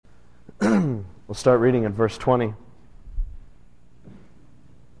We'll start reading at verse 20.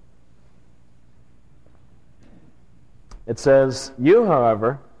 It says, "You,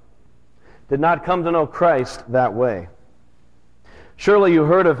 however, did not come to know Christ that way. Surely you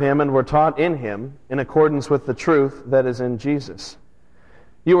heard of him and were taught in him in accordance with the truth that is in Jesus.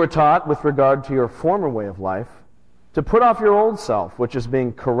 You were taught with regard to your former way of life to put off your old self, which is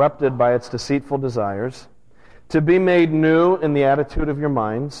being corrupted by its deceitful desires, to be made new in the attitude of your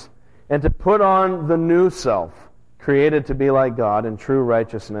minds, and to put on the new self, created to be like God in true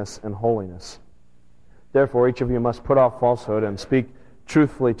righteousness and holiness. Therefore, each of you must put off falsehood and speak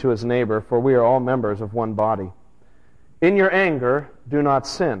truthfully to his neighbor, for we are all members of one body. In your anger, do not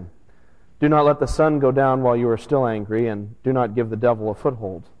sin. Do not let the sun go down while you are still angry, and do not give the devil a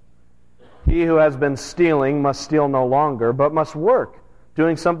foothold. He who has been stealing must steal no longer, but must work,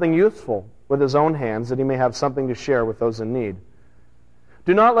 doing something useful with his own hands, that he may have something to share with those in need.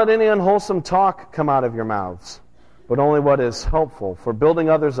 Do not let any unwholesome talk come out of your mouths, but only what is helpful for building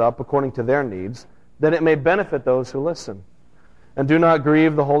others up according to their needs, that it may benefit those who listen. And do not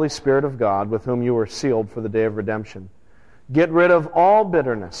grieve the Holy Spirit of God, with whom you were sealed for the day of redemption. Get rid of all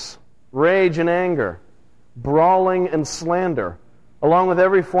bitterness, rage and anger, brawling and slander, along with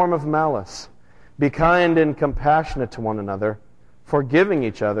every form of malice. Be kind and compassionate to one another, forgiving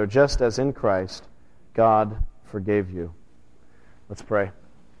each other, just as in Christ God forgave you." Let's pray.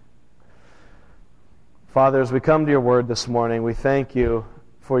 Father, as we come to your word this morning, we thank you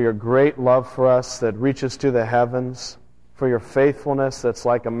for your great love for us that reaches to the heavens, for your faithfulness that's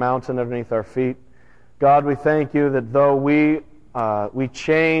like a mountain underneath our feet. God, we thank you that though we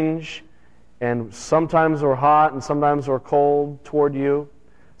change, and sometimes we're hot and sometimes we're cold toward you,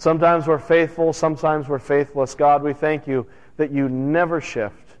 sometimes we're faithful, sometimes we're faithless. God, we thank you that you never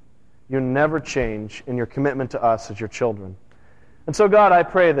shift, you never change in your commitment to us as your children. And so, God, I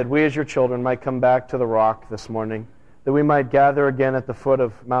pray that we as your children might come back to the rock this morning, that we might gather again at the foot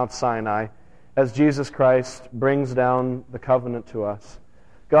of Mount Sinai as Jesus Christ brings down the covenant to us.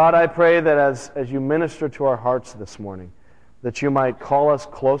 God, I pray that as you minister to our hearts this morning, that you might call us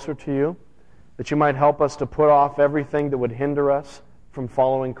closer to you, that you might help us to put off everything that would hinder us from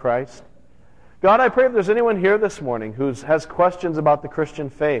following Christ. God, I pray if there's anyone here this morning who has questions about the Christian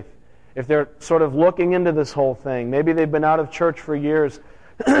faith, if they're sort of looking into this whole thing, maybe they've been out of church for years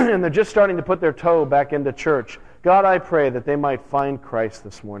and they're just starting to put their toe back into church, God, I pray that they might find Christ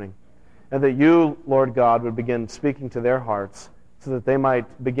this morning, and that you, Lord God, would begin speaking to their hearts so that they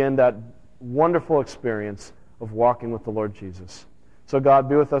might begin that wonderful experience of walking with the Lord Jesus. So God,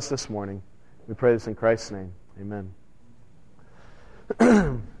 be with us this morning. We pray this in Christ's name. Amen.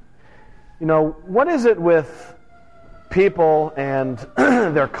 You know, what is it with people and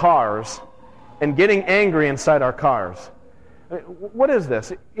their cars and getting angry inside our cars? What is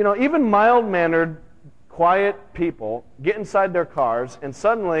this? You know, even mild-mannered, quiet people get inside their cars and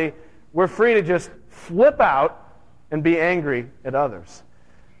suddenly we're free to just flip out and be angry at others.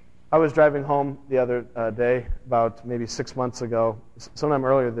 I was driving home the other day, about maybe 6 months ago, sometime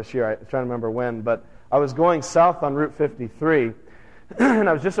earlier this year, I'm trying to remember when, but I was going south on Route 53, and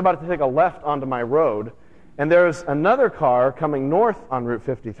I was just about to take a left onto my road, and there was another car coming north on Route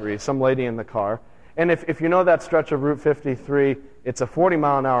 53, some lady in the car, and if you know that stretch of Route 53, it's a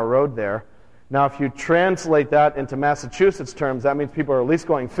 40-mile-an-hour road there. Now, if you translate that into Massachusetts terms, that means people are at least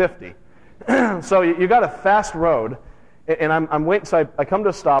going 50. So you got a fast road, and I'm waiting. So I come to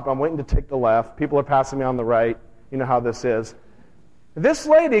a stop. I'm waiting to take the left. People are passing me on the right. You know how this is. This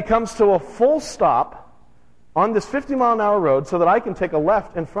lady comes to a full stop on this 50-mile-an-hour road so that I can take a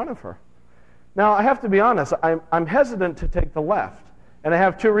left in front of her. Now, I have to be honest. I'm hesitant to take the left, and I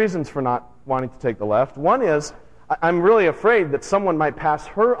have two reasons for not wanting to take the left. One is I'm really afraid that someone might pass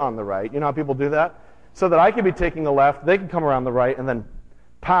her on the right. You know how people do that? So that I could be taking the left, they could come around the right, and then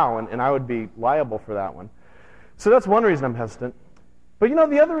pow, and I would be liable for that one. So that's one reason I'm hesitant. But you know,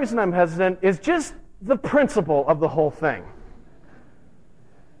 the other reason I'm hesitant is just the principle of the whole thing.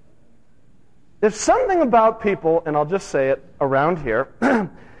 There's something about people, and I'll just say it around here,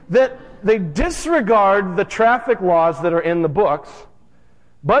 that they disregard the traffic laws that are in the books,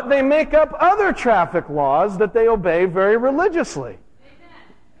 but they make up other traffic laws that they obey very religiously.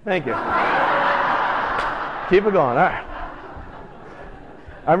 Thank you. Keep it going. All right.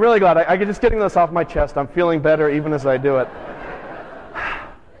 I'm really glad. I get just getting this off my chest. I'm feeling better even as I do it.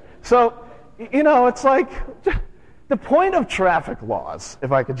 So, you know, it's like the point of traffic laws,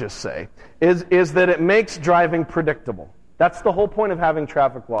 if I could just say, is that it makes driving predictable. That's the whole point of having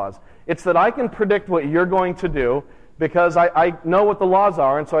traffic laws. It's that I can predict what you're going to do because I know what the laws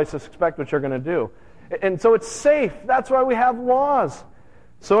are, and so I suspect what you're going to do. And so it's safe. That's why we have laws.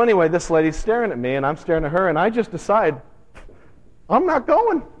 So anyway, this lady's staring at me, and I'm staring at her, and I just decide, I'm not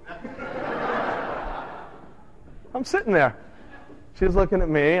going. I'm sitting there. She's looking at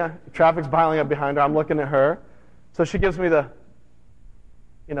me. Traffic's piling up behind her. I'm looking at her. So she gives me the,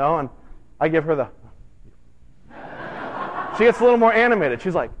 and I give her the. She gets a little more animated.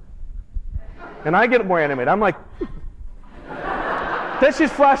 She's like, and I get more animated. I'm like, then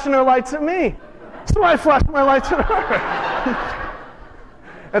she's flashing her lights at me. So I flash my lights at her.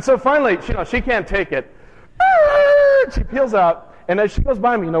 And so finally, she can't take it. She peels out, and as she goes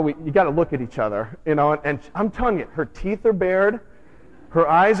by me, you got to look at each other, and I'm telling you, her teeth are bared, her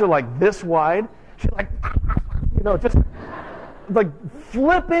eyes are like this wide. She's like, just like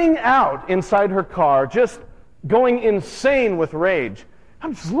flipping out inside her car, just going insane with rage.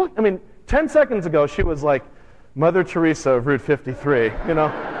 I'm just looking. 10 seconds ago, she was like Mother Teresa of Route 53,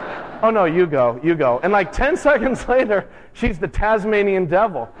 Oh, no, you go. And like 10 seconds later, she's the Tasmanian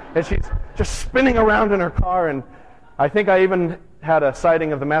devil. And she's just spinning around in her car. And I think I even had a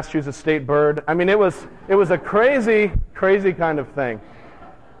sighting of the Massachusetts state bird. It was a crazy, crazy kind of thing.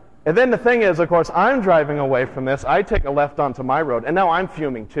 And then the thing is, of course, I'm driving away from this. I take a left onto my road. And now I'm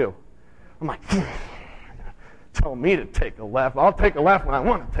fuming too. I'm like, tell me to take a left. I'll take a left when I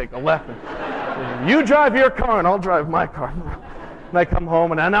want to take a left. And you drive your car and I'll drive my car. And I come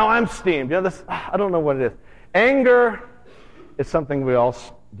home and now I'm steamed. I don't know what it is. Anger is something we all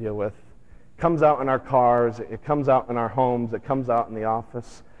deal with. It comes out in our cars. It comes out in our homes. It comes out in the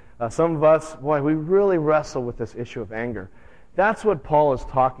office. Some of us, we really wrestle with this issue of anger. That's what Paul is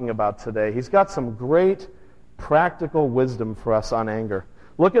talking about today. He's got some great practical wisdom for us on anger.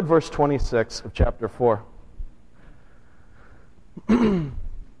 Look at verse 26 of chapter 4.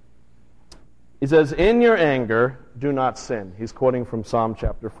 He says, in your anger, do not sin. He's quoting from Psalm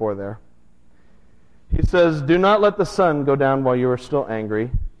chapter 4 there. He says, do not let the sun go down while you are still angry,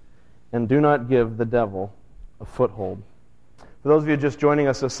 and do not give the devil a foothold. For those of you just joining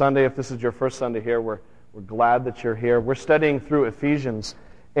us this Sunday, if this is your first Sunday here, we're glad that you're here. We're studying through Ephesians,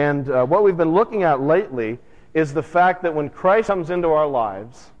 and what we've been looking at lately is the fact that when Christ comes into our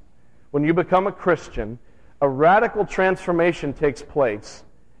lives, when you become a Christian, a radical transformation takes place.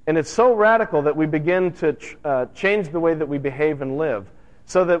 And it's so radical that we begin to change the way that we behave and live.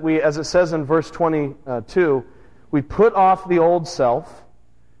 So that we, as it says in verse 22, we put off the old self.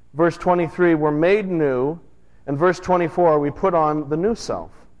 Verse 23, we're made new. And verse 24, we put on the new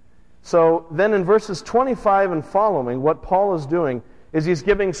self. So then in verses 25 and following, what Paul is doing is he's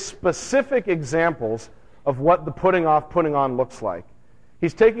giving specific examples of what the putting off, putting on looks like.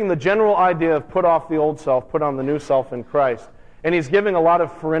 He's taking the general idea of put off the old self, put on the new self in Christ. And he's giving a lot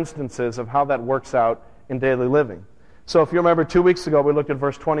of for instances of how that works out in daily living. So if you remember 2 weeks ago, we looked at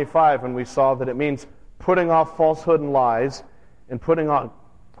verse 25 and we saw that it means putting off falsehood and lies and putting on,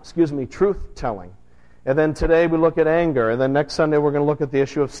 truth-telling. And then today we look at anger. And then next Sunday we're going to look at the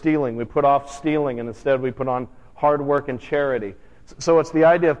issue of stealing. We put off stealing and instead we put on hard work and charity. So it's the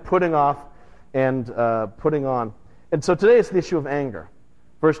idea of putting off and putting on. And so today it's the issue of anger.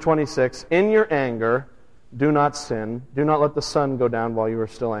 Verse 26, in your anger, do not sin. Do not let the sun go down while you are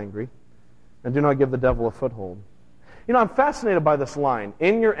still angry. And do not give the devil a foothold. I'm fascinated by this line.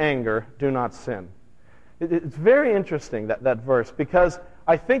 In your anger, do not sin. It's very interesting, that verse, because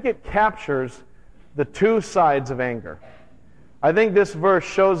I think it captures the two sides of anger. I think this verse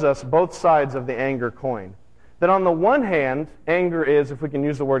shows us both sides of the anger coin. That on the one hand, anger is, if we can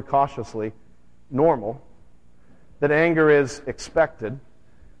use the word cautiously, normal. That anger is expected.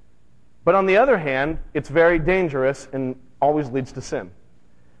 But on the other hand, it's very dangerous and always leads to sin.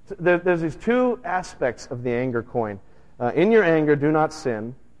 So there's these two aspects of the anger coin. In your anger, do not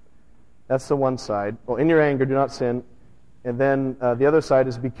sin. That's the one side. Well, in your anger, do not sin. And then the other side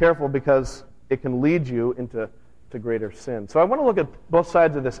is be careful because it can lead you into greater sin. So I want to look at both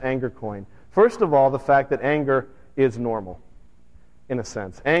sides of this anger coin. First of all, the fact that anger is normal, in a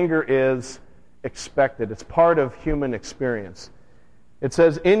sense. Anger is expected. It's part of human experience. It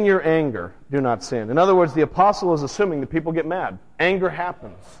says, in your anger, do not sin. In other words, the apostle is assuming that people get mad. Anger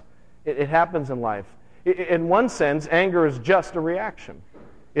happens. It happens in life. In one sense, anger is just a reaction.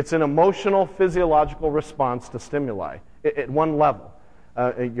 It's an emotional, physiological response to stimuli at one level.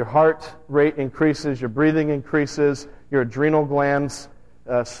 Your heart rate increases, your breathing increases, your adrenal glands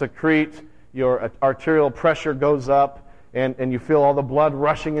secrete, your arterial pressure goes up, and you feel all the blood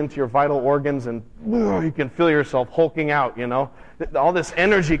rushing into your vital organs, and you can feel yourself hulking out, All this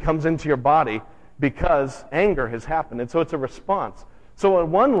energy comes into your body because anger has happened. And so it's a response. So at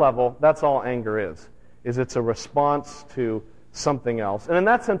one level, that's all anger is it's a response to something else. And in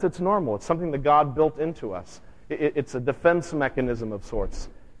that sense, it's normal. It's something that God built into us. It's a defense mechanism of sorts.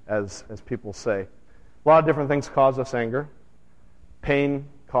 as people say. A lot of different things cause us anger. Pain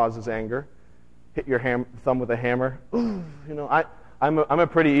causes anger. Hit your thumb with a hammer. Ooh, I'm a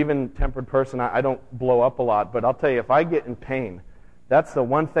pretty even-tempered person. I don't blow up a lot, but I'll tell you, if I get in pain, that's the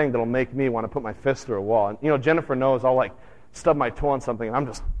one thing that'll make me want to put my fist through a wall. And Jennifer knows I'll stub my toe on something, and I'm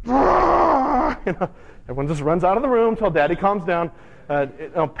just, everyone just runs out of the room until Daddy calms down.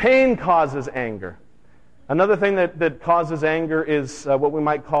 Pain causes anger. Another thing that causes anger is what we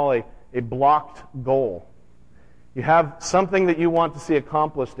might call a blocked goal. You have something that you want to see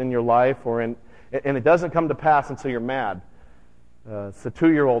accomplished in your life, and it doesn't come to pass until you're mad. It's the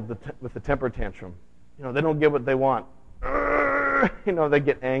 2-year-old with the temper tantrum. They don't get what they want. They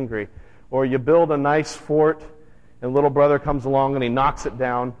get angry. Or you build a nice fort, and little brother comes along and he knocks it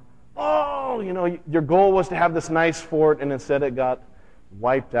down. Oh, your goal was to have this nice fort, and instead it got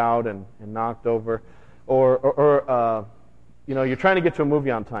wiped out and knocked over. Or you're trying to get to a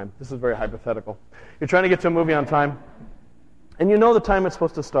movie on time. This is very hypothetical. You're trying to get to a movie on time, and you know the time it's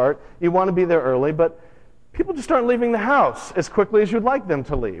supposed to start. You want to be there early, but people just aren't leaving the house as quickly as you'd like them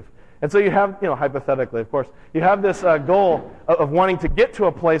to leave. And so you have, hypothetically, of course, you have this goal of wanting to get to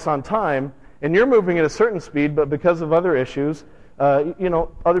a place on time, and you're moving at a certain speed, but because of other issues,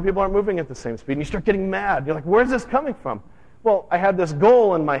 other people aren't moving at the same speed, and you start getting mad. You're like, where's this coming from? Well, I had this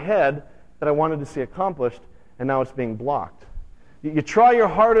goal in my head that I wanted to see accomplished, and now it's being blocked. You try your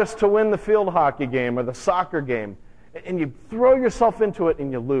hardest to win the field hockey game or the soccer game, and you throw yourself into it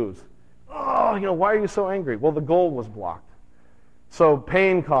and you lose. Oh, why are you so angry? Well, the goal was blocked. So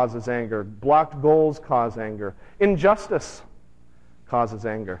pain causes anger. Blocked goals cause anger. Injustice causes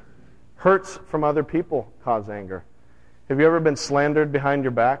anger. Hurts from other people cause anger. Have you ever been slandered behind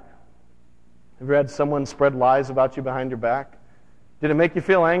your back? Have you had someone spread lies about you behind your back? Did it make you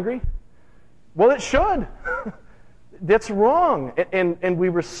feel angry? Well, it should. That's wrong. And we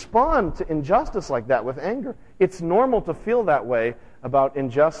respond to injustice like that with anger. It's normal to feel that way about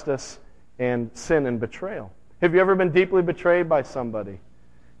injustice and sin and betrayal. Have you ever been deeply betrayed by somebody?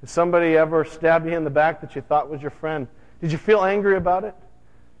 Has somebody ever stabbed you in the back that you thought was your friend? Did you feel angry about it?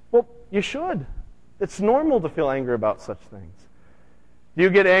 Well, you should. It's normal to feel angry about such things. Do you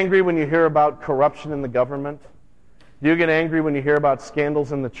get angry when you hear about corruption in the government? Do you get angry when you hear about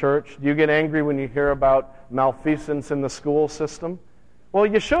scandals in the church? Do you get angry when you hear about malfeasance in the school system? Well,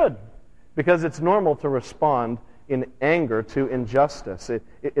 you should, because it's normal to respond in anger to injustice.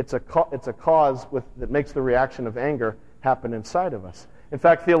 It's a cause that makes the reaction of anger happen inside of us. In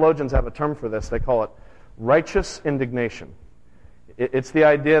fact, theologians have a term for this. They call it righteous indignation. It's the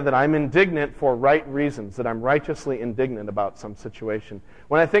idea that I'm indignant for right reasons, that I'm righteously indignant about some situation.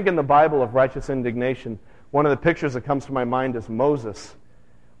 When I think in the Bible of righteous indignation, one of the pictures that comes to my mind is Moses.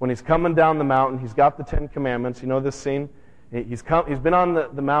 When he's coming down the mountain, he's got the 10 Commandments. You know this scene? He's been on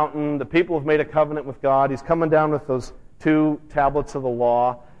the mountain. The people have made a covenant with God. He's coming down with those 2 tablets of the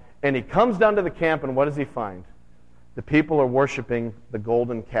law. And he comes down to the camp, and what does he find? The people are worshiping the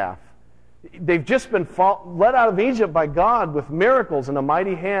golden calf. They've just been led out of Egypt by God with miracles and a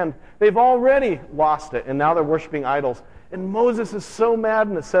mighty hand. They've already lost it, and now they're worshiping idols. And Moses is so mad,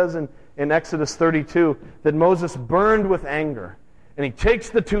 and it says in Exodus 32 that Moses burned with anger. And he takes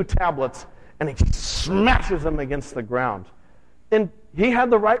the 2 tablets, and he smashes them against the ground. And he had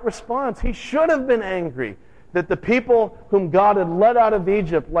the right response. He should have been angry that the people whom God had led out of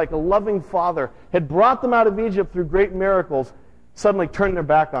Egypt like a loving father, had brought them out of Egypt through great miracles, suddenly turned their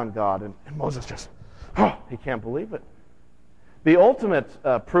back on God. And Moses just, he can't believe it. The ultimate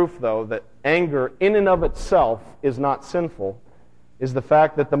proof, though, that anger in and of itself is not sinful is the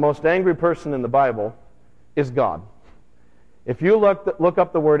fact that the most angry person in the Bible is God. If you look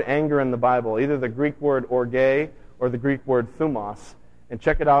up the word anger in the Bible, either the Greek word orge or the Greek word thumos, and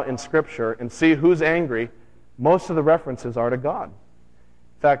check it out in Scripture and see who's angry, most of the references are to God.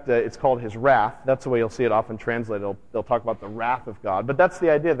 In fact, it's called his wrath. That's the way you'll see it often translated. They'll talk about the wrath of God. But that's the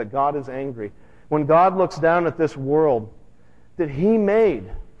idea, that God is angry. When God looks down at this world that he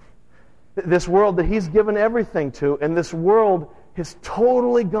made, this world that he's given everything to, and this world has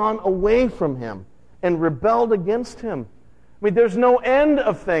totally gone away from him and rebelled against him. I mean, there's no end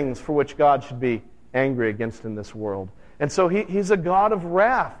of things for which God should be angry against in this world. And so he's a God of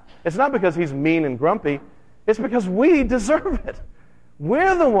wrath. It's not because he's mean and grumpy. It's because we deserve it.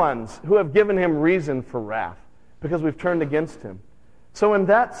 We're the ones who have given him reason for wrath because we've turned against him. So in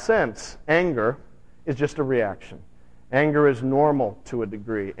that sense, anger is just a reaction. Anger is normal to a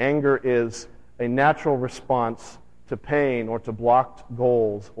degree. Anger is a natural response to pain or to blocked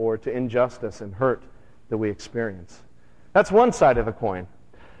goals or to injustice and hurt that we experience. That's one side of the coin.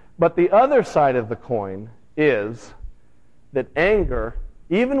 But the other side of the coin is that anger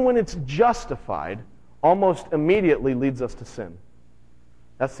even when it's justified, almost immediately leads us to sin.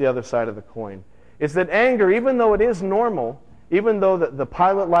 That's the other side of the coin. Is that anger, even though it is normal, even though the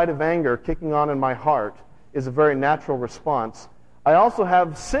pilot light of anger kicking on in my heart is a very natural response, I also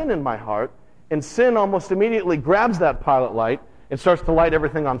have sin in my heart, and sin almost immediately grabs that pilot light and starts to light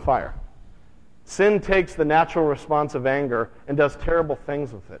everything on fire. Sin takes the natural response of anger and does terrible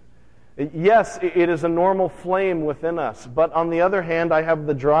things with it. Yes, it is a normal flame within us, but on the other hand, I have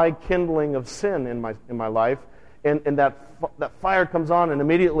the dry kindling of sin in my life, and that fire comes on, and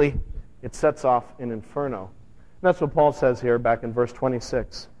immediately it sets off an inferno. And that's what Paul says here back in verse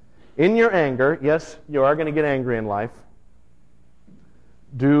 26. In your anger, yes, you are going to get angry in life,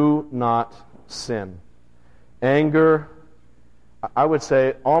 do not sin. Anger, I would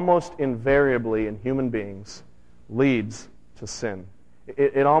say, almost invariably in human beings leads to sin.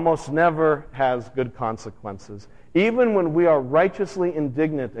 It almost never has good consequences. Even when we are righteously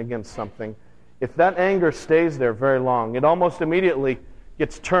indignant against something, if that anger stays there very long, it almost immediately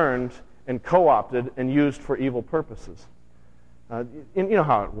gets turned and co-opted and used for evil purposes. You know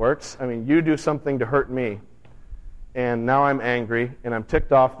how it works. I mean, you do something to hurt me, and now I'm angry, and I'm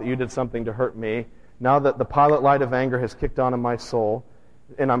ticked off that you did something to hurt me. Now that the pilot light of anger has kicked on in my soul,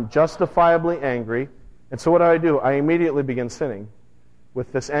 and I'm justifiably angry, and so what do? I immediately begin sinning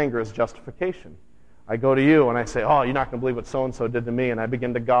with this anger as justification. I go to you and I say, oh, you're not going to believe what so-and-so did to me, and I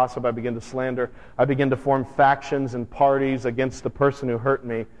begin to gossip, I begin to slander, I begin to form factions and parties against the person who hurt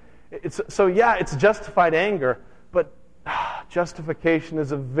me. It's justified anger, but justification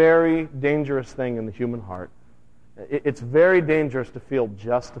is a very dangerous thing in the human heart. It's very dangerous to feel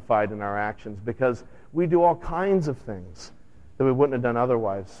justified in our actions because we do all kinds of things that we wouldn't have done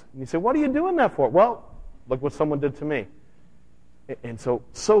otherwise. And you say, what are you doing that for? Well, look what someone did to me. And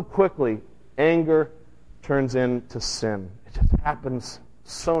so quickly, anger turns into sin. It just happens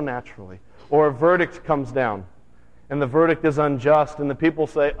so naturally. Or a verdict comes down, and the verdict is unjust, and the people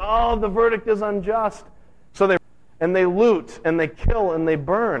say, oh, the verdict is unjust. So they loot, and they kill, and they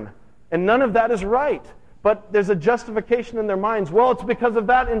burn. And none of that is right. But there's a justification in their minds. Well, it's because of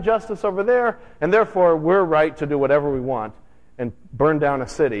that injustice over there, and therefore we're right to do whatever we want and burn down a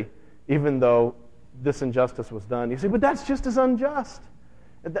city, even though this injustice was done. You say, but that's just as unjust.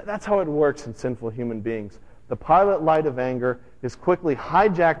 That's how it works in sinful human beings. The pilot light of anger is quickly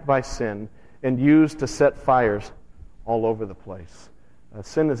hijacked by sin and used to set fires all over the place.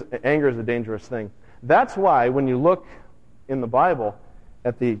 Anger is a dangerous thing. That's why when you look in the Bible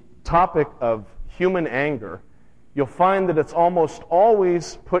at the topic of human anger, you'll find that it's almost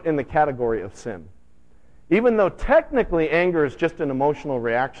always put in the category of sin. Even though technically anger is just an emotional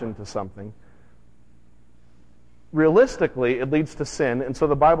reaction to something, realistically it leads to sin, and so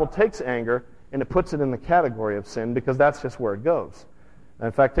the Bible takes anger and it puts it in the category of sin because that's just where it goes. And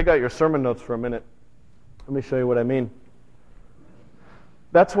in fact, take out your sermon notes for a minute. Let me show you what I mean.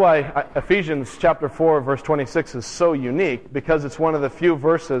 That's why Ephesians chapter 4, verse 26 is so unique, because it's one of the few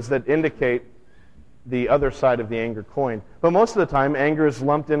verses that indicate the other side of the anger coin. But most of the time, anger is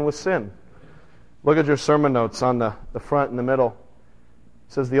lumped in with sin. Look at your sermon notes on the front and the middle.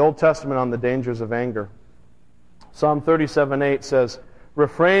 It says the Old Testament on the dangers of anger. Psalm 37:8 says,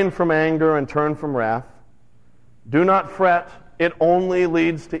 refrain from anger and turn from wrath. Do not fret, it only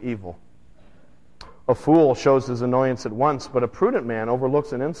leads to evil. A fool shows his annoyance at once, but a prudent man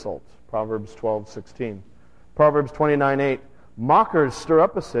overlooks an insult. Proverbs 12:16. Proverbs 29:8. Mockers stir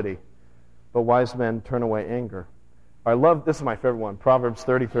up a city, but wise men turn away anger. This is my favorite one, Proverbs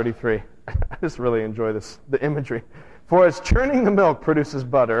 30:33. I just really enjoy the imagery. For as churning the milk produces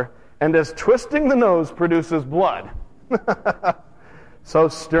butter, and as twisting the nose produces blood, so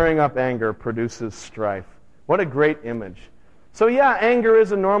stirring up anger produces strife. What a great image. So yeah, anger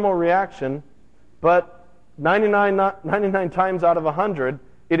is a normal reaction, but 99 times out of 100,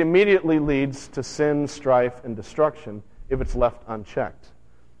 it immediately leads to sin, strife, and destruction if it's left unchecked.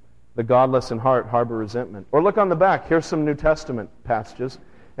 The godless in heart harbor resentment. Or look on the back. Here's some New Testament passages.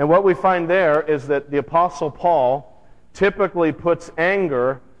 And what we find there is that the Apostle Paul typically puts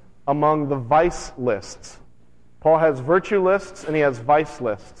anger among the vice lists. Paul has virtue lists and he has vice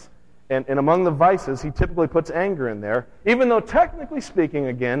lists. And among the vices, he typically puts anger in there. Even though technically speaking,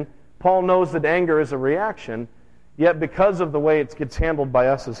 again, Paul knows that anger is a reaction, yet because of the way it gets handled by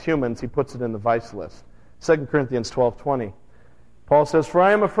us as humans, he puts it in the vice list. 2 Corinthians 12:20. Paul says, for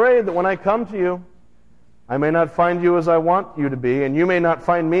I am afraid that when I come to you, I may not find you as I want you to be, and you may not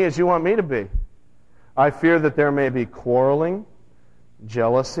find me as you want me to be. I fear that there may be quarreling,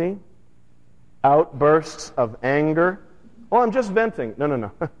 jealousy, outbursts of anger. Oh, I'm just venting.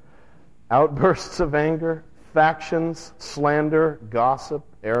 No. Outbursts of anger, factions, slander, gossip,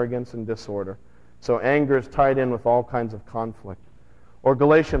 arrogance, and disorder. So anger is tied in with all kinds of conflict. Or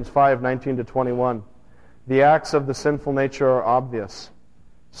Galatians 5:19-21. The acts of the sinful nature are obvious: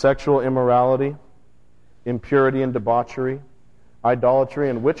 sexual immorality, impurity and debauchery, idolatry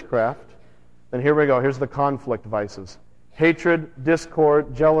and witchcraft. And here we go. Here's the conflict vices: hatred,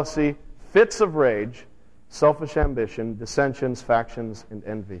 discord, jealousy, fits of rage, selfish ambition, dissensions, factions, and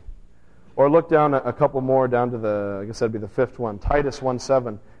envy. Or look down a couple more, down to I guess that'd be the fifth one, Titus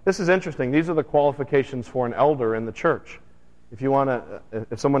 1:7. This is interesting. These are the qualifications for an elder in the church.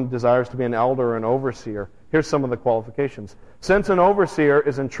 If someone desires to be an elder or an overseer, here's some of the qualifications. Since an overseer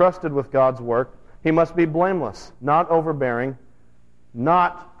is entrusted with God's work, he must be blameless, not overbearing,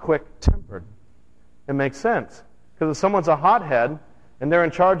 not quick-tempered. It makes sense. Because if someone's a hothead and they're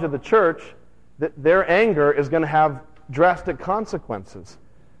in charge of the church, their anger is going to have drastic consequences.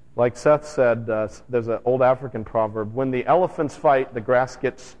 Like Seth said, there's an old African proverb, when the elephants fight, the grass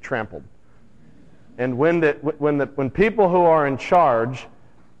gets trampled. And when people who are in charge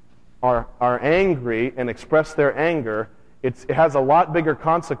are angry and express their anger, it has a lot bigger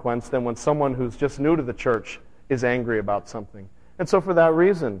consequence than when someone who's just new to the church is angry about something. And so for that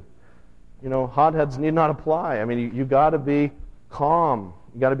reason, hotheads need not apply. I mean, you got to be calm.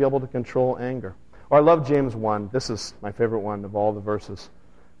 You got to be able to control anger. Or I love James 1. This is my favorite one of all the verses.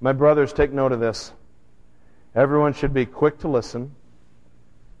 My brothers, take note of this. Everyone should be quick to listen,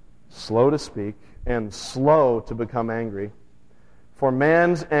 slow to speak, and slow to become angry. For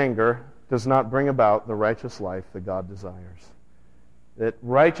man's anger does not bring about the righteous life that God desires. That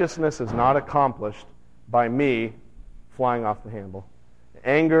righteousness is not accomplished by me flying off the handle.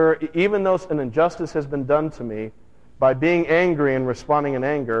 Anger, even though an injustice has been done to me, by being angry and responding in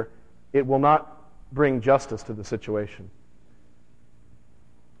anger, it will not bring justice to the situation.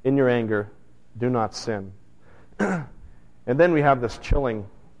 In your anger, do not sin. And then we have this chilling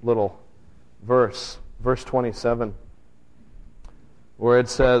little verse 27, where it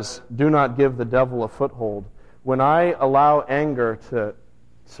says, do not give the devil a foothold. When I allow anger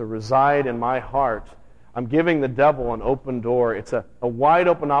to reside in my heart, I'm giving the devil an open door. It's a wide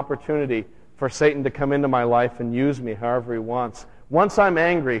open opportunity for Satan to come into my life and use me however he wants. Once I'm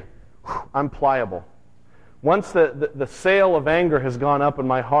angry, I'm pliable. Once the sail of anger has gone up in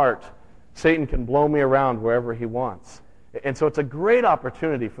my heart, Satan can blow me around wherever he wants. And so it's a great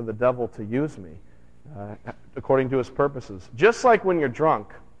opportunity for the devil to use me according to his purposes. Just like when you're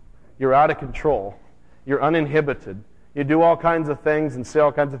drunk, you're out of control, you're uninhibited, you do all kinds of things and say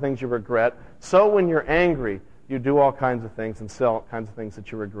all kinds of things you regret. So when you're angry, you do all kinds of things and say all kinds of things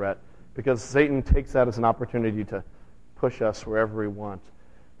that you regret, because Satan takes that as an opportunity to push us wherever we want.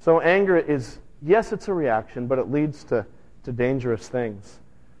 So anger is, yes, it's a reaction, but it leads to dangerous things.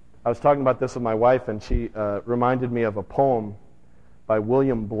 I was talking about this with my wife, and she reminded me of a poem by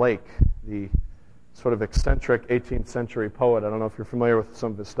William Blake, the sort of eccentric 18th century poet. I don't know if you're familiar with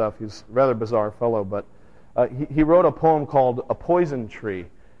some of his stuff. He's a rather bizarre fellow, but he wrote a poem called A Poison Tree,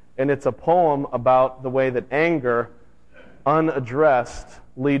 and it's a poem about the way that anger, unaddressed,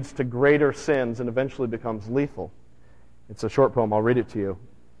 leads to greater sins and eventually becomes lethal. It's a short poem. I'll read it to you.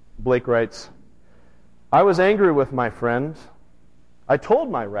 Blake writes, I was angry with my friend. I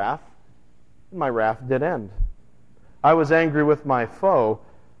told my wrath, and my wrath did end. I was angry with my foe.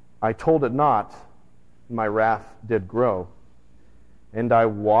 I told it not, and my wrath did grow. And I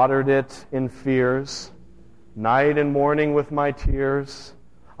watered it in fears, night and morning with my tears.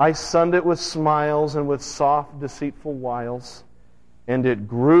 I sunned it with smiles and with soft, deceitful wiles. And it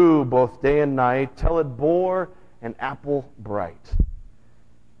grew both day and night, till it bore an apple bright.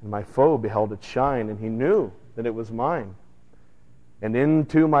 And my foe beheld it shine, and he knew that it was mine. And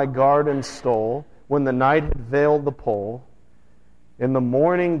into my garden stole, when the night had veiled the pole. In the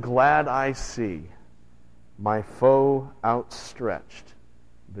morning glad I see my foe outstretched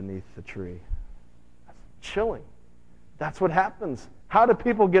beneath the tree. That's chilling. That's what happens. How do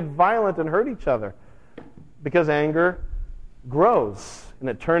people get violent and hurt each other? Because anger grows, and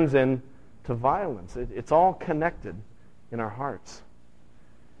it turns into violence. It's all connected in our hearts.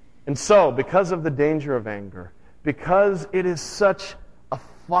 And so, because of the danger of anger, because it is such a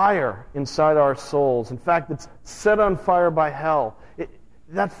fire inside our souls, in fact, it's set on fire by hell,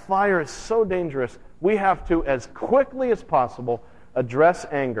 that fire is so dangerous, we have to, as quickly as possible, address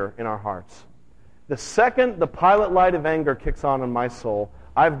anger in our hearts. The second the pilot light of anger kicks on in my soul,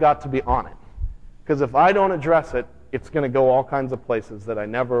 I've got to be on it. Because if I don't address it, it's going to go all kinds of places that I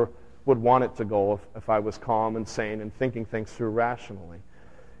never would want it to go if I was calm and sane and thinking things through rationally.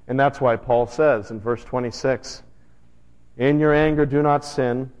 And that's why Paul says in verse 26, in your anger do not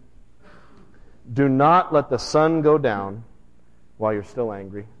sin. Do not let the sun go down while you're still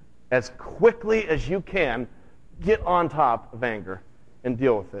angry. As quickly as you can, get on top of anger and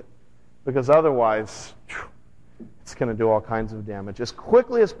deal with it. Because otherwise, it's going to do all kinds of damage. As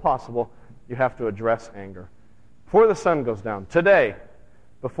quickly as possible, you have to address anger. Before the sun goes down. Today,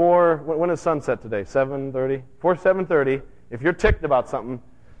 when is sunset today? 7:30? Before 7:30, if you're ticked about something,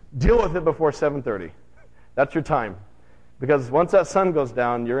 deal with it before 7:30. That's your time. Because once that sun goes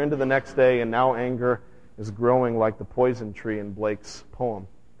down, you're into the next day, and now anger is growing like the poison tree in Blake's poem.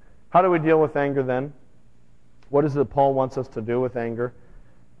 How do we deal with anger then? What is it Paul wants us to do with anger?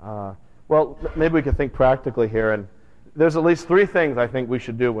 Well, maybe we could think practically here, and there's at least 3 things I think we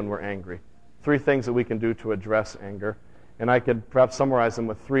should do when we're angry. 3 things that we can do to address anger, and I could perhaps summarize them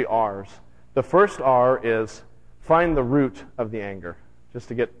with 3 R's. The first R is find the root of the anger, just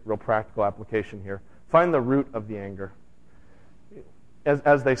to get real practical application here. Find the root of the anger.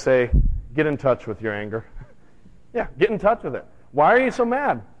 As they say, get in touch with your anger. Yeah, get in touch with it. Why are you so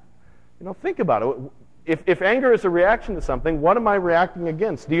mad? Think about it. If anger is a reaction to something, what am I reacting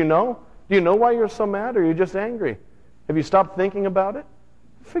against? Do you know? Do you know why you're so mad, or are you just angry? Have you stopped thinking about it?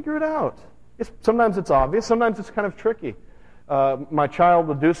 Figure it out. Sometimes it's obvious. Sometimes it's kind of tricky. My child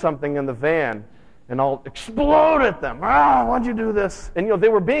will do something in the van, and I'll explode at them. Why'd you do this? And they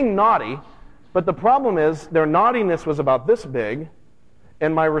were being naughty, but the problem is their naughtiness was about this big,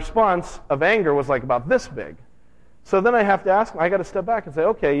 and my response of anger was like about this big. So then I have to ask them, I got to step back and say,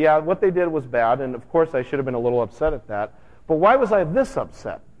 okay, yeah, what they did was bad, and of course I should have been a little upset at that, but why was I this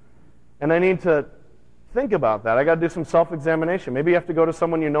upset? And I need to think about that. I got to do some self-examination. Maybe you have to go to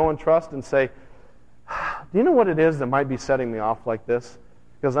someone you know and trust and say, do you know what it is that might be setting me off like this?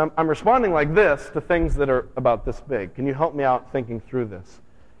 Because I'm responding like this to things that are about this big. Can you help me out thinking through this?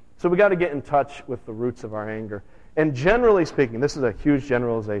 So we got to get in touch with the roots of our anger. And generally speaking, this is a huge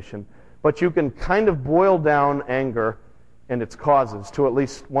generalization, but you can kind of boil down anger and its causes to at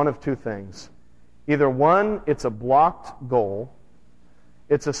least one of 2 things. Either one, it's a blocked goal.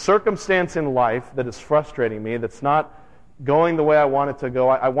 It's a circumstance in life that is frustrating me, that's not going the way I want it to go.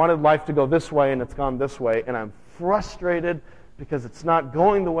 I wanted life to go this way, and it's gone this way, and I'm frustrated because it's not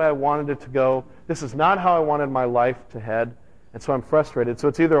going the way I wanted it to go. This is not how I wanted my life to head, and so I'm frustrated. So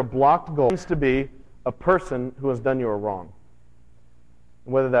it's either a blocked goal, it seems to be a person who has done you a wrong.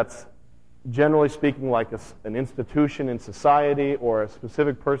 Whether that's generally speaking like an institution in society or a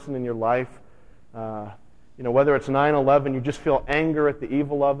specific person in your life, whether it's 9/11, you just feel anger at the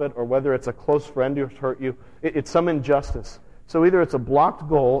evil of it, or whether it's a close friend who's hurt you, it's some injustice. So either it's a blocked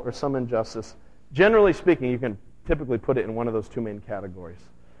goal or some injustice. Generally speaking, you can typically put it in one of those 2 main categories.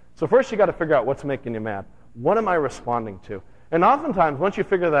 So first you got to figure out what's making you mad. What am I responding to? And oftentimes, once you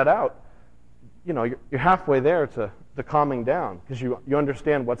figure that out, you're halfway there to calming down, because you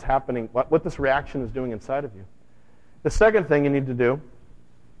understand what's happening, what this reaction is doing inside of you. The second thing you need to do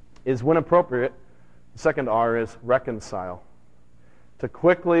is, when appropriate, the second R is reconcile. To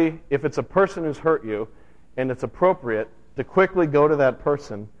quickly, if it's a person who's hurt you, and it's appropriate, to quickly go to that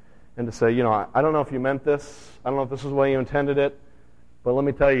person and to say, I don't know if you meant this, I don't know if this is the way you intended it, but let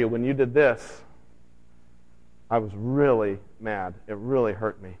me tell you, when you did this, I was really mad. It really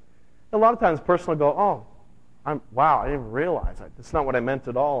hurt me. A lot of times the person will go, wow, I didn't realize that. That's not what I meant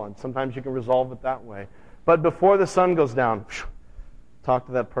at all. And sometimes you can resolve it that way. But before the sun goes down, talk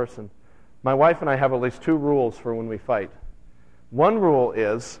to that person. My wife and I have at least 2 rules for when we fight. One rule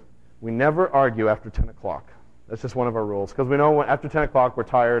is we never argue after 10 o'clock. That's just one of our rules. Because we know after 10 o'clock we're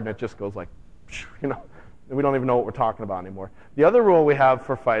tired and it just goes like, and we don't even know what we're talking about anymore. The other rule we have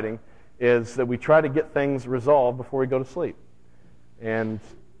for fighting is that we try to get things resolved before we go to sleep. And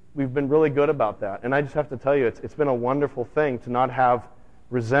we've been really good about that. And I just have to tell you, it's been a wonderful thing to not have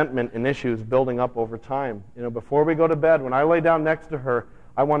resentment and issues building up over time. Before we go to bed, when I lay down next to her,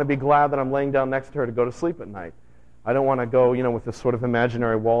 I want to be glad that I'm laying down next to her to go to sleep at night. I don't want to go, with this sort of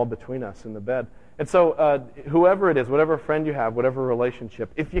imaginary wall between us in the bed. And so whoever it is, whatever friend you have, whatever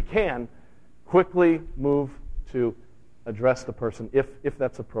relationship, if you can, quickly move to address the person if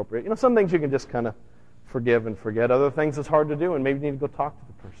that's appropriate. Some things you can just kind of forgive and forget. Other things it's hard to do, and maybe you need to go talk to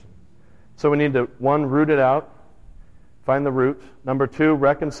the person. So we need to, 1, root it out, find the root. Number 2,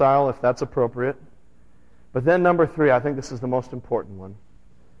 reconcile if that's appropriate. But then number 3, I think this is the most important one.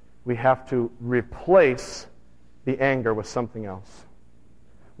 We have to replace the anger with something else.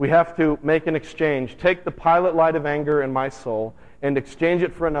 We have to make an exchange. Take the pilot light of anger in my soul and exchange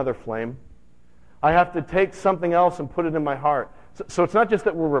it for another flame. I have to take something else and put it in my heart. So it's not just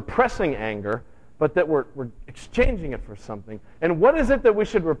that we're repressing anger, but that we're exchanging it for something. And what is it that we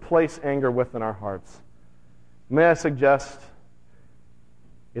should replace anger with in our hearts? May I suggest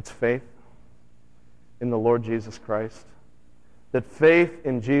it's faith? in the Lord Jesus Christ? That faith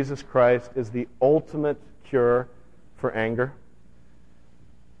in Jesus Christ is the ultimate cure for anger?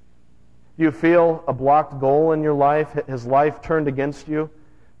 Do you feel a blocked goal in your life? Has life turned against you?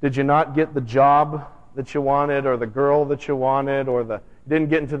 Did you not get the job that you wanted, or the girl that you wanted, or you didn't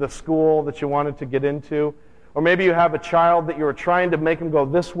get into the school that you wanted to get into? Or maybe you have a child that you were trying to make them go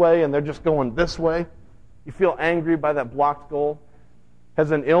this way and they're just going this way. You feel angry by that blocked goal.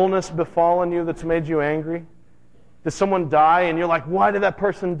 Has an illness befallen you that's made you angry? Did someone die and you're like, why did that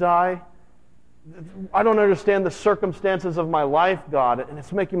person die? I don't understand the circumstances of my life, God, and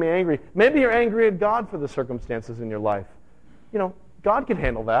it's making me angry. Maybe you're angry at God for the circumstances in your life. God can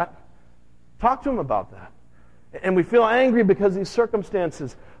handle that. Talk to Him about that. And we feel angry because of these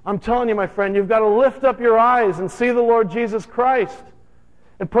circumstances. I'm telling you, my friend, you've got to lift up your eyes and see the Lord Jesus Christ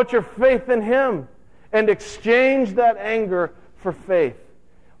and put your faith in Him and exchange that anger for faith.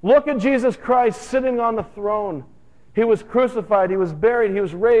 Look at Jesus Christ sitting on the throne. He was crucified, He was buried, He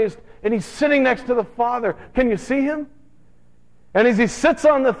was raised, and He's sitting next to the Father. Can you see Him? And as He sits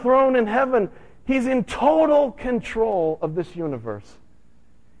on the throne in heaven, He's in total control of this universe.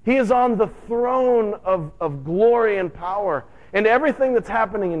 He is on the throne of glory and power. And everything that's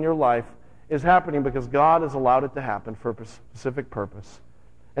happening in your life is happening because God has allowed it to happen for a specific purpose.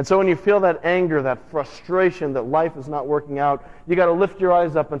 And so when you feel that anger, that frustration that life is not working out, you got to lift your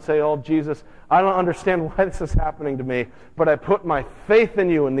eyes up and say, oh, Jesus, I don't understand why this is happening to me, but I put my faith in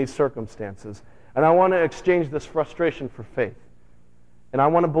You in these circumstances. And I want to exchange this frustration for faith. And I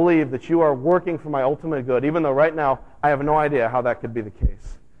want to believe that You are working for my ultimate good, even though right now I have no idea how that could be the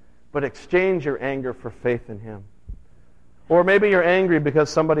case. But exchange your anger for faith in Him. Or maybe you're angry because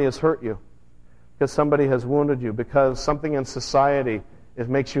somebody has hurt you, because somebody has wounded you, because something in society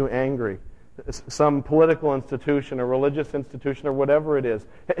makes you angry. Some political institution or religious institution or whatever it is.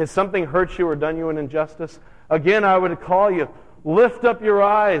 Has something hurt you or done you an injustice? Again, I would call you, lift up your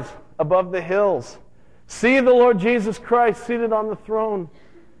eyes above the hills. See the Lord Jesus Christ seated on the throne.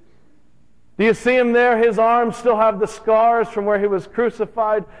 Do you see Him there? His arms still have the scars from where He was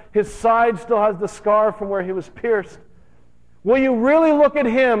crucified. His side still has the scar from where He was pierced. Will you really look at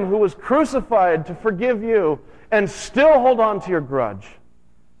Him who was crucified to forgive you and still hold on to your grudge?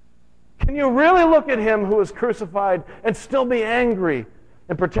 Can you really look at Him who was crucified and still be angry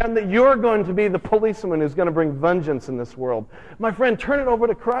and pretend that you're going to be the policeman who's going to bring vengeance in this world? My friend, turn it over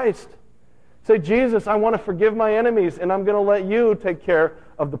to Christ. Say, Jesus, I want to forgive my enemies, and I'm going to let You take care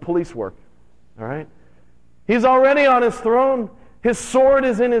of the police work. All right? He's already on His throne. His sword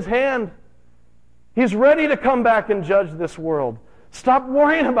is in His hand. He's ready to come back and judge this world. Stop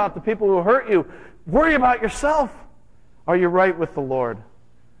worrying about the people who hurt you. Worry about yourself. Are you right with the Lord?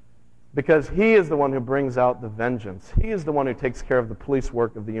 Because He is the one who brings out the vengeance. He is the one who takes care of the police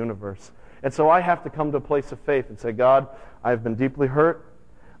work of the universe. And so I have to come to a place of faith and say, God, I've been deeply hurt.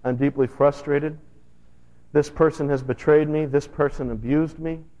 I'm deeply frustrated. This person has betrayed me. This person abused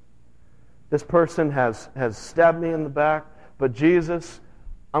me. This person has stabbed me in the back. But Jesus,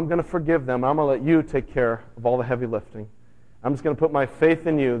 I'm going to forgive them. I'm going to let You take care of all the heavy lifting. I'm just going to put my faith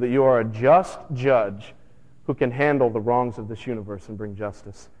in You that You are a just judge who can handle the wrongs of this universe and bring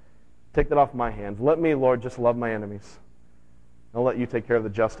justice. Take that off my hands. Let me, Lord, just love my enemies. I'll let You take care of the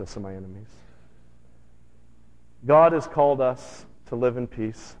justice of my enemies. God has called us to live in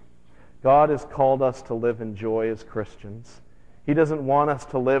peace. God has called us to live in joy as Christians. He doesn't want us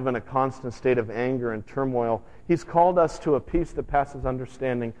to live in a constant state of anger and turmoil. He's called us to a peace that passes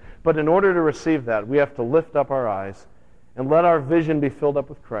understanding. But in order to receive that, we have to lift up our eyes and let our vision be filled up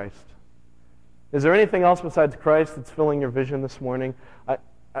with Christ. Is there anything else besides Christ that's filling your vision this morning?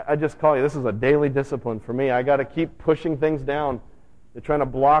 I just call you, this is a daily discipline for me. I got to keep pushing things down. They're trying to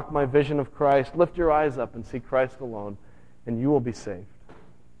block my vision of Christ. Lift your eyes up and see Christ alone, and you will be saved.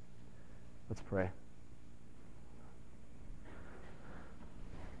 Let's pray.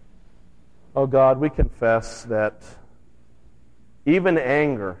 Oh God, we confess that even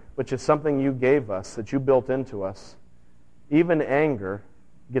anger, which is something You gave us, that You built into us, even anger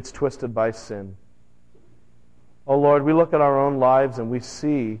gets twisted by sin. Oh Lord, we look at our own lives and we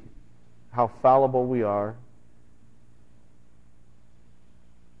see how fallible we are.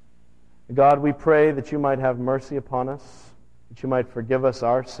 God, we pray that You might have mercy upon us, that You might forgive us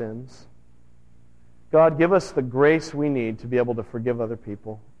our sins. God, give us the grace we need to be able to forgive other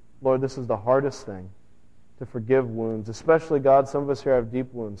people. Lord, this is the hardest thing, to forgive wounds. Especially, God, some of us here have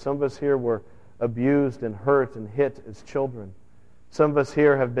deep wounds. Some of us here were abused and hurt and hit as children. Some of us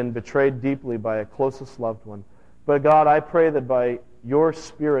here have been betrayed deeply by a closest loved one. But God, I pray that by Your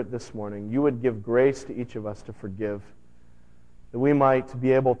Spirit this morning, You would give grace to each of us to forgive, that we might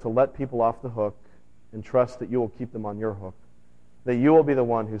be able to let people off the hook and trust that you will keep them on your hook, that you will be the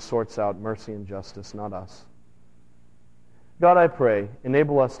one who sorts out mercy and justice, not us. God, I pray,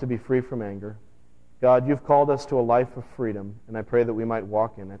 enable us to be free from anger. God, you've called us to a life of freedom, and I pray that we might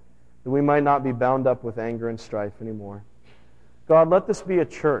walk in it, that we might not be bound up with anger and strife anymore. God, let this be a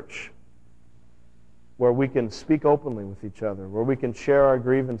church where we can speak openly with each other, where we can share our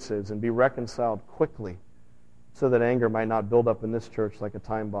grievances and be reconciled quickly so that anger might not build up in this church like a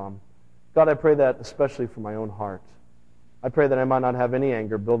time bomb. God, I pray that especially for my own heart. I pray that I might not have any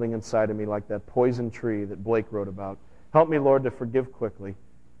anger building inside of me like that poison tree that Blake wrote about. Help me, Lord, to forgive quickly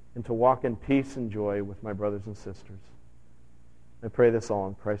and to walk in peace and joy with my brothers and sisters. I pray this all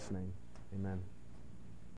in Christ's name. Amen.